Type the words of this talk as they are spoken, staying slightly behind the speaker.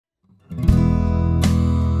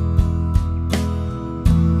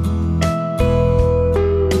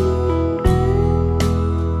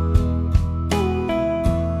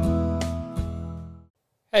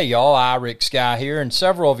Hey y'all, iRick Sky here, and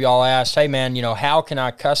several of y'all asked, hey man, how can I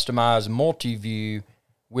customize Multiview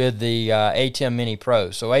with the ATEM Mini Pro?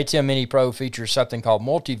 So ATEM Mini Pro features something called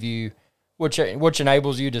Multiview, which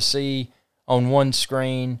enables you to see on one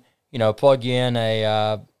screen, plug in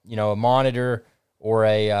a monitor or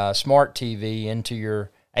a smart TV into your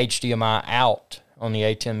HDMI out on the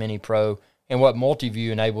ATEM Mini Pro. And what Multiview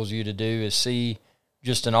enables you to do is see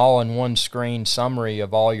just an all-in-one screen summary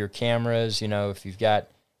of all your cameras, if you've got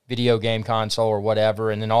video game console or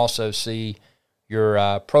whatever, and then also see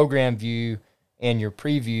your program view and your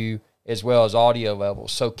preview as well as audio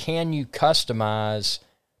levels. So can you customize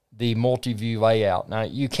the Multiview layout? Now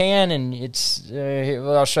you can, and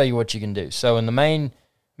I'll show you what you can do. So in the main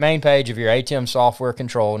page of your ATEM software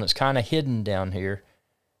control, and it's kind of hidden down here,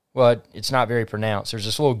 well, it's not very pronounced. There's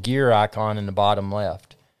this little gear icon in the bottom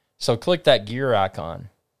left. So click that gear icon.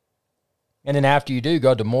 And then after you do,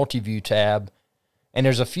 go to Multiview tab, and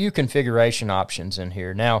there's a few configuration options in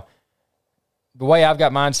here. Now, the way I've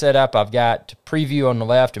got mine set up, I've got preview on the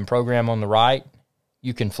left and program on the right.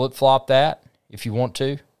 You can flip-flop that if you want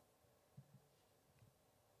to.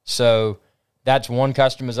 So that's one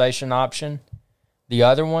customization option. The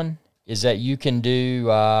other one is that you can do,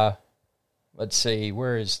 let's see,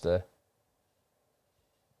 where is the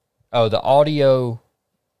audio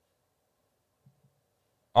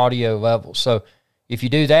level. So if you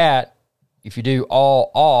do that, if you do all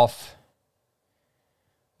off,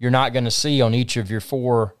 you're not going to see on each of your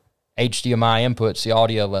 4 HDMI inputs the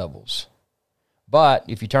audio levels. But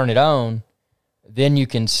if you turn it on, then you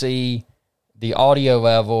can see the audio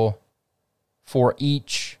level for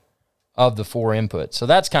each of the 4 inputs. So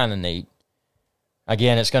that's kind of neat.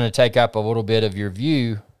 Again, it's going to take up a little bit of your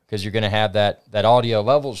view because you're going to have that audio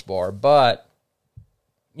levels bar. But,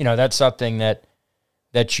 that's something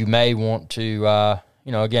that you may want to,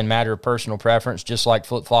 again, matter of personal preference, just like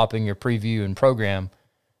flip-flopping your preview and program,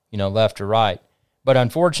 left or right. But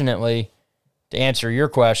unfortunately, to answer your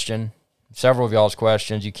question, several of y'all's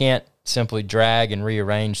questions, you can't simply drag and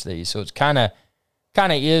rearrange these. So it's kind of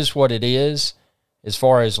is what it is as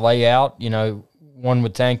far as layout. One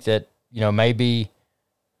would think that, maybe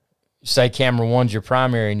say camera 1's your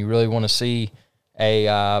primary and you really want to see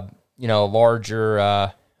a,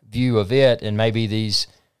 larger view of it, and maybe these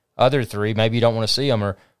other 3, maybe you don't want to see them,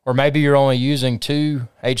 or maybe you're only using 2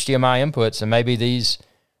 HDMI inputs, and maybe these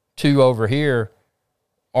 2 over here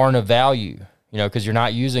aren't of value, because you're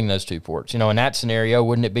not using those 2 ports. In that scenario,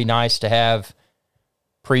 wouldn't it be nice to have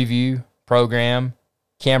preview, program,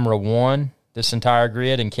 camera 1, this entire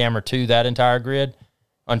grid, and camera 2, that entire grid?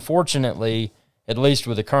 Unfortunately, at least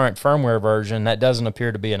with the current firmware version, that doesn't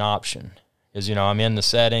appear to be an option, because, I'm in the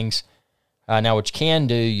settings. Now, what you can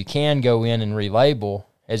do, you can go in and relabel.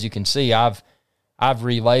 As you can see, I've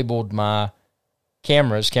relabeled my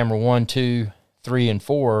cameras, camera 1, 2, 3, and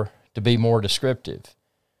 4, to be more descriptive.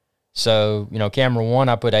 So, camera 1,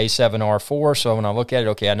 I put A7R4, so when I look at it,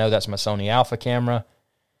 okay, I know that's my Sony Alpha camera.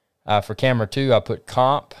 For camera 2, I put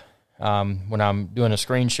comp when I'm doing a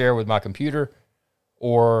screen share with my computer,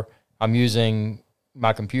 or I'm using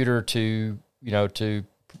my computer to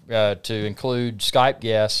include Skype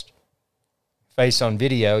guests, face on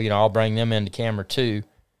video, I'll bring them into camera 2.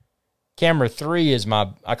 Camera 3 is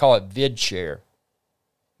I call it vid share.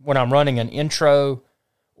 When I'm running an intro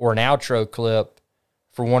or an outro clip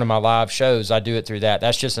for one of my live shows, I do it through that.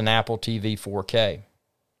 That's just an Apple TV 4K.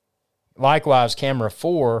 Likewise, camera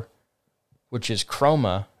 4, which is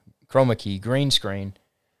chroma key, green screen,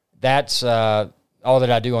 that's all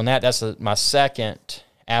that I do on that. That's my second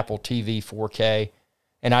Apple TV 4K,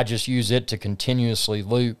 and I just use it to continuously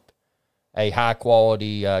loop a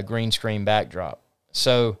high-quality green screen backdrop.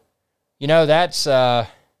 So, that's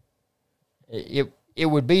it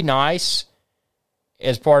would be nice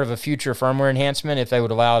as part of a future firmware enhancement if they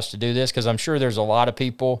would allow us to do this, because I'm sure there's a lot of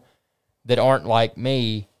people that aren't like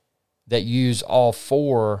me that use all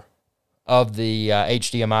 4 of the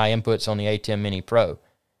HDMI inputs on the ATEM Mini Pro.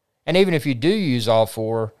 And even if you do use all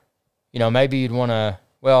 4, maybe you'd want to,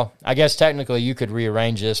 well, I guess technically you could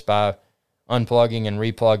rearrange this by unplugging and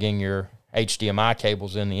replugging your HDMI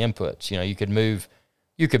cables in the inputs.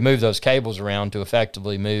 You could move those cables around to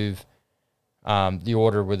effectively move the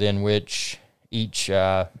order within which each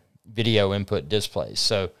video input displays.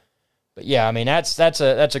 So, but yeah, I mean that's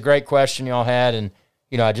a great question y'all had, and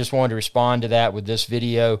I just wanted to respond to that with this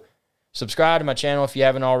video. Subscribe to my channel if you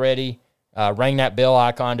haven't already. Ring that bell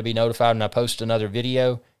icon to be notified when I post another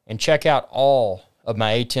video, and check out all of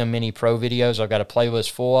my ATEM Mini Pro videos. I've got a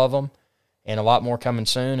playlist full of them, and a lot more coming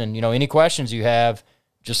soon. And, any questions you have,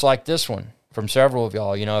 just like this one from several of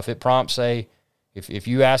y'all, if it prompts if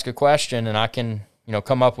you ask a question and I can,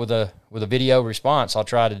 come up with a video response, I'll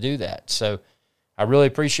try to do that. So I really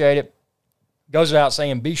appreciate it. Goes without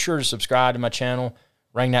saying, be sure to subscribe to my channel,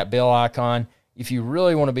 ring that bell icon. If you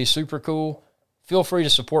really want to be super cool, feel free to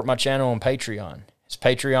support my channel on Patreon. It's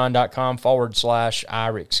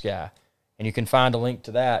patreon.com/IRIXGuy. And you can find a link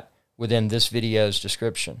to that within this video's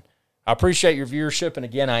description. I appreciate your viewership. And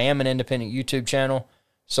again, I am an independent YouTube channel,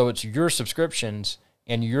 so it's your subscriptions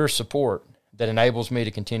and your support that enables me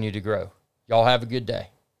to continue to grow. Y'all have a good day.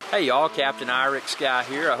 Hey y'all, Captain IRIXGuy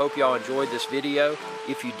here. I hope y'all enjoyed this video.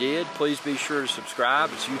 If you did, please be sure to subscribe.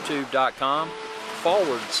 It's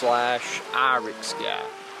youtube.com/IRIXGuy.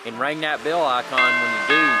 And ring that bell icon when you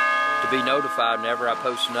do to be notified whenever I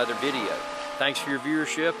post another video. Thanks for your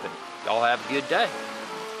viewership, and y'all have a good day.